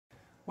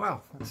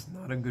Well, it's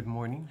not a good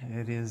morning.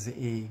 It is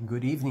a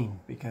good evening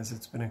because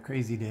it's been a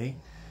crazy day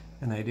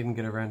and I didn't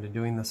get around to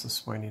doing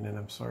this morning, and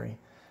I'm sorry.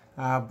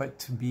 But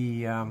to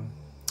be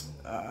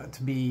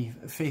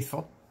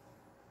faithful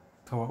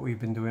to what we've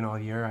been doing all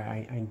year,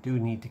 I do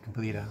need to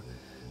complete a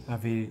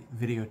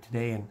video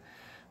today. And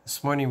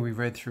this morning we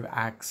read through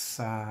Acts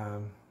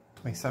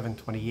 27,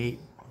 28.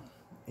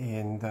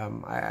 And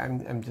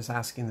I'm just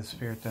asking the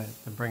Spirit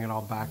to bring it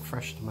all back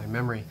fresh to my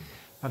memory.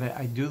 But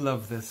I do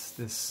love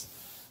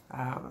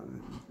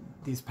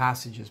these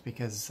passages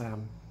because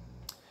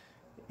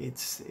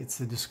it's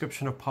a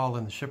description of Paul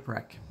in the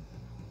shipwreck,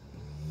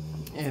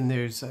 and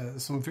there's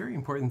some very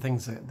important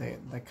things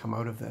that come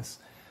out of this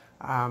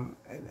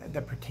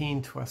that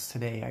pertain to us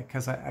today.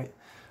 Because I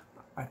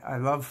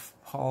love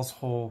Paul's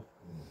whole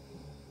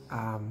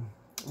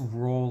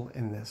role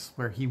in this,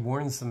 where he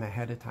warns them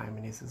ahead of time,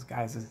 and he says,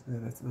 "Guys,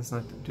 let's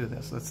not do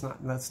this.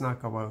 Let's not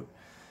go out."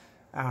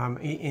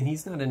 And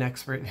he's not an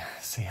expert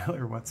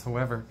sailor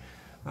whatsoever.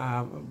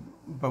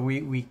 But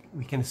we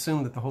can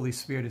assume that the Holy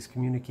Spirit is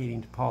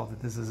communicating to Paul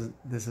that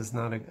this is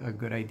not a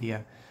good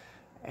idea,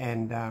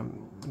 and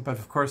but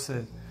of course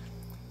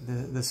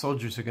the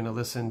soldiers are going to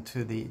listen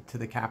to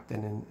the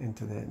captain and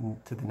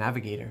to the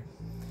navigator,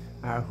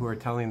 who are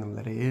telling them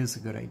that it is a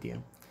good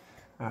idea.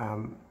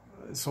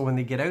 So when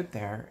they get out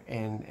there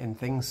and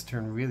things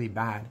turn really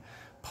bad,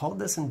 Paul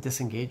doesn't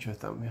disengage with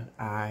them.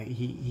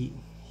 He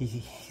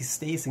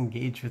stays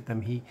engaged with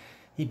them. He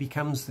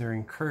becomes their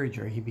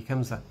encourager. He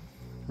becomes a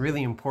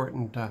really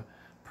important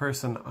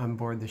person on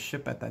board the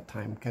ship at that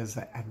time, because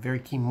at very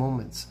key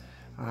moments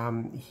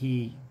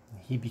he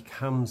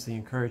becomes the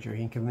encourager.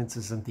 He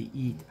convinces them to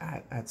eat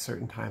at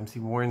certain times. He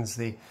warns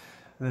the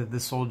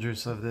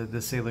soldiers of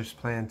the sailors'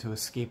 plan to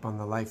escape on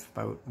the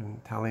lifeboat,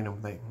 and telling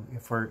them that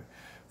if we're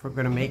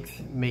going to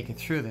make it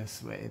through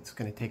this, it's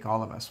going to take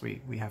all of us.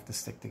 We have to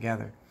stick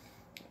together.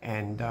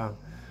 And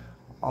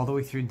all the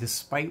way through,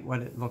 despite what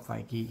it looked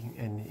like,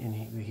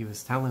 he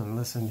was telling them,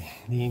 listen,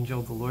 the angel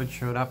of the Lord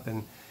showed up,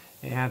 and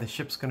yeah, the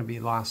ship's going to be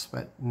lost,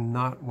 but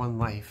not one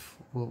life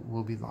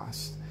will be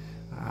lost.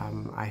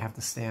 I have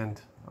to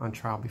stand on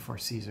trial before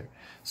Caesar.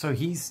 So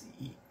he's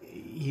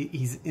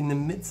in the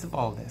midst of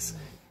all this.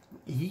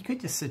 He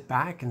could just sit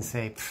back and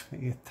say,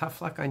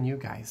 tough luck on you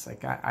guys.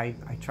 Like, I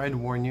tried to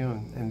warn you,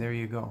 and there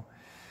you go.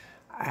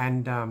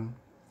 And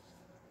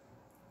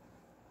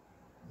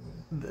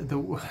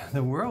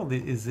the world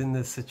is in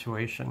this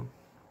situation.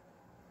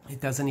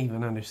 It doesn't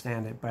even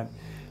understand it, but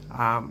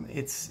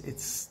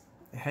it's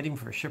heading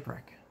for a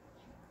shipwreck.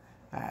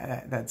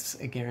 That's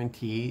a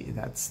guarantee.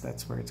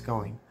 That's where it's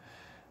going.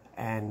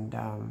 And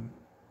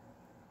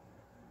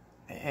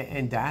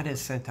Dad has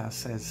sent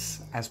us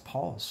as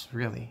Paul's,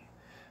 really,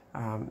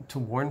 to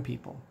warn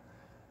people.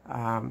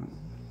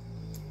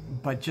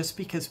 But just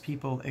because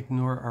people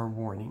ignore our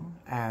warning,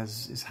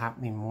 as is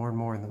happening more and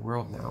more in the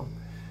world now,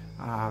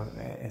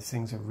 as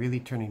things are really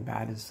turning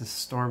bad, as the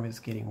storm is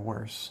getting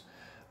worse,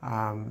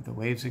 the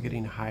waves are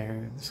getting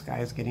higher, the sky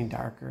is getting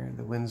darker,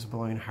 the wind's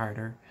blowing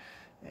harder,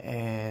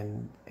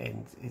 and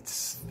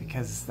it's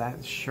because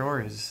that shore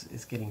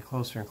is getting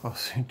closer and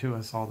closer to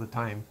us all the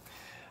time.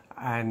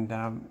 And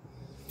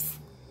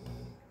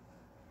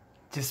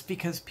just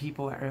because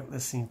people aren't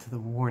listening to the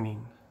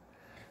warning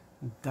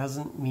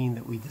doesn't mean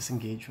that we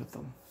disengage with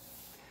them.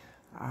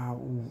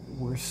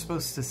 We're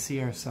supposed to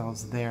see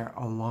ourselves there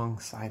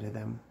alongside of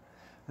them.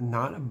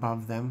 Not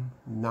above them,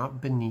 not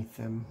beneath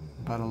them,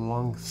 but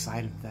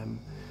alongside of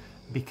them.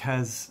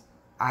 Because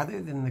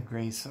other than the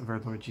grace of our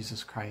Lord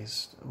Jesus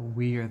Christ,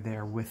 we are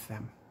there with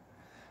them.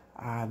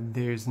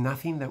 There's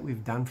nothing that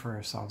we've done for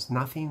ourselves,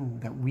 nothing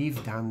that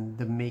we've done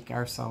to make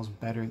ourselves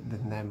better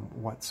than them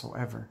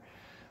whatsoever.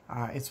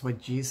 It's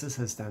what Jesus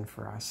has done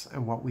for us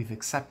and what we've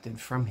accepted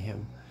from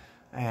him.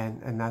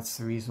 And that's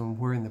the reason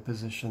we're in the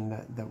position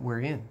that we're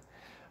in.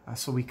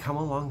 So we come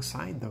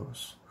alongside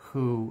those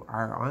who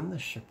are on the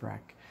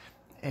shipwreck,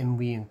 and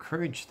we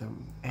encourage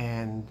them,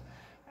 and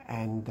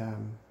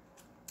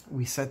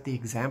we set the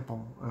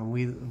example, and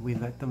we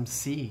let them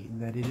see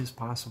that it is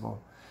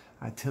possible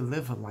to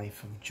live a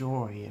life of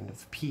joy and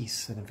of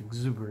peace and of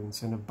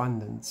exuberance and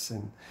abundance,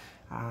 and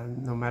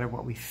no matter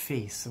what we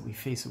face, that we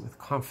face it with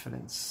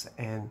confidence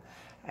and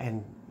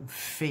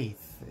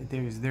faith.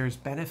 There's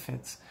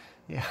benefits.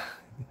 Yeah,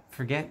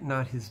 forget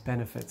not his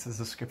benefits is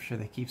a scripture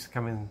that keeps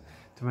coming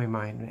to my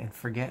mind, and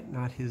forget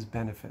not his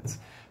benefits,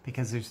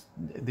 because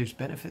there's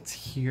benefits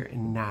here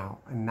and now,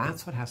 and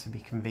that's what has to be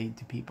conveyed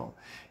to people.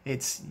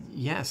 It's,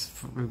 yes,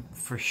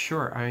 for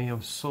sure, I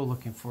am so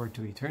looking forward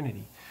to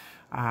eternity,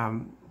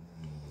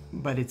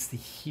 but it's the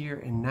here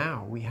and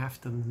now. We have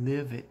to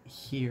live it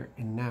here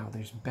and now.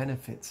 There's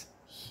benefits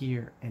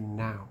here and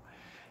now,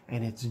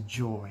 and it's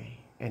joy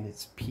and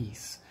it's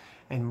peace.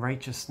 And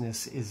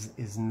righteousness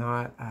is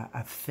not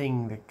a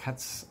thing that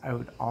cuts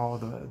out all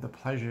the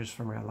pleasures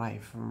from our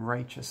life.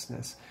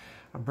 Righteousness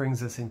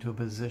brings us into a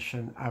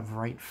position of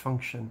right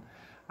function.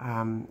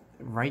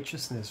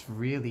 Righteousness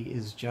really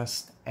is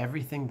just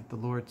everything that the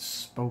Lord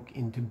spoke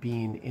into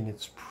being in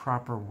its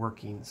proper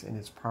workings, in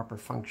its proper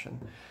function.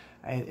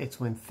 It's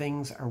when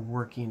things are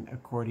working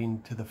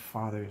according to the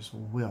Father's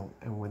will.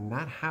 And when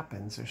that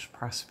happens, there's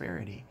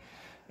prosperity.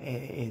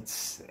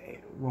 It's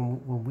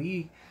when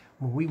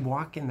we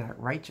walk in that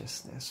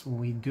righteousness, when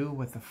we do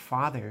what the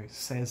Father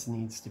says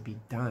needs to be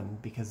done,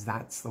 because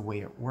that's the way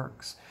it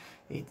works.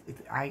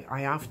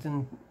 I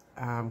often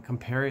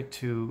compare it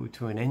to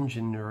an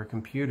engine or a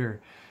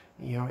computer.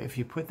 You know, if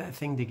you put that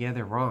thing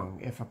together wrong,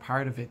 if a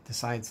part of it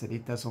decides that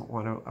it doesn't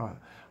want to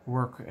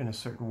work in a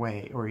certain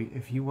way, or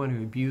if you want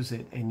to abuse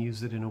it and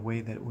use it in a way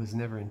that it was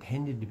never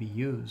intended to be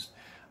used,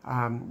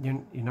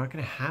 you're not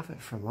going to have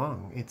it for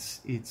long.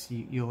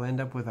 You'll end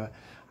up with a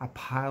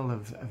pile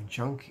of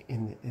junk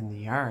in the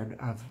yard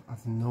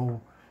of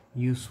no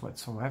use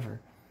whatsoever.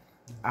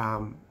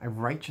 A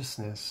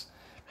righteousness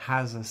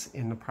has us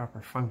in the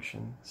proper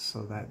function,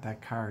 so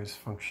that car is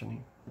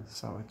functioning,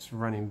 so it's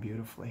running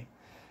beautifully.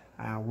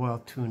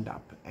 Well tuned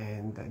up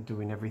and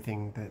doing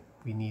everything that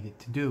we need it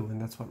to do.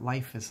 And that's what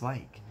life is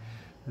like,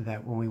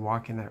 that when we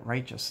walk in that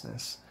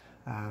righteousness,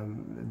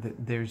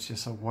 there's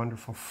just a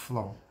wonderful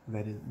flow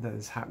that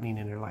is happening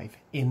in our life,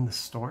 in the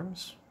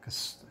storms,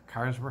 because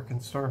cars work in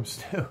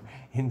storms too.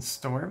 In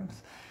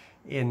storms,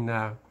 in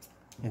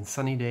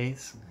sunny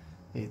days,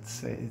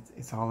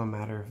 it's all a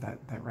matter of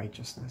that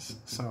righteousness.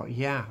 So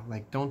yeah,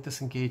 like, don't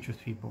disengage with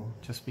people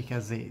just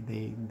because they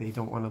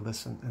don't want to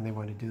listen and they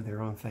want to do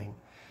their own thing.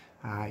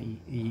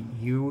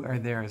 You are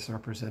there as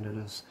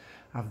representatives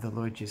of the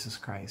Lord Jesus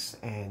Christ,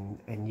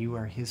 and you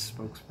are his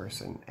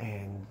spokesperson,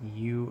 and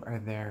you are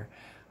there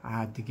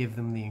to give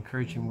them the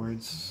encouraging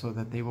words so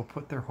that they will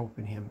put their hope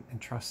in him and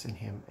trust in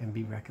him and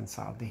be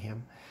reconciled to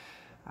him,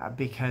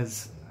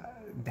 because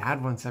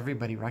Dad wants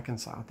everybody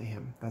reconciled to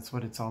him. That's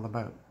what it's all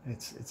about.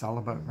 It's all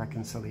about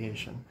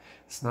reconciliation.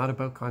 It's not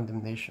about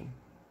condemnation.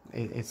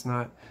 It's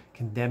not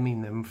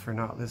condemning them for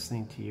not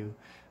listening to you.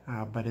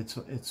 But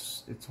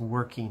it's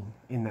working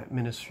in that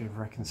ministry of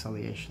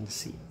reconciliation to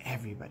see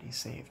everybody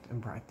saved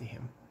and brought to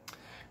him.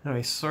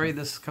 Anyway, sorry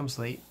this comes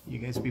late. You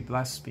guys be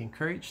blessed, be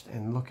encouraged,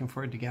 and looking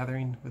forward to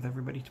gathering with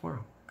everybody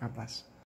tomorrow. God bless.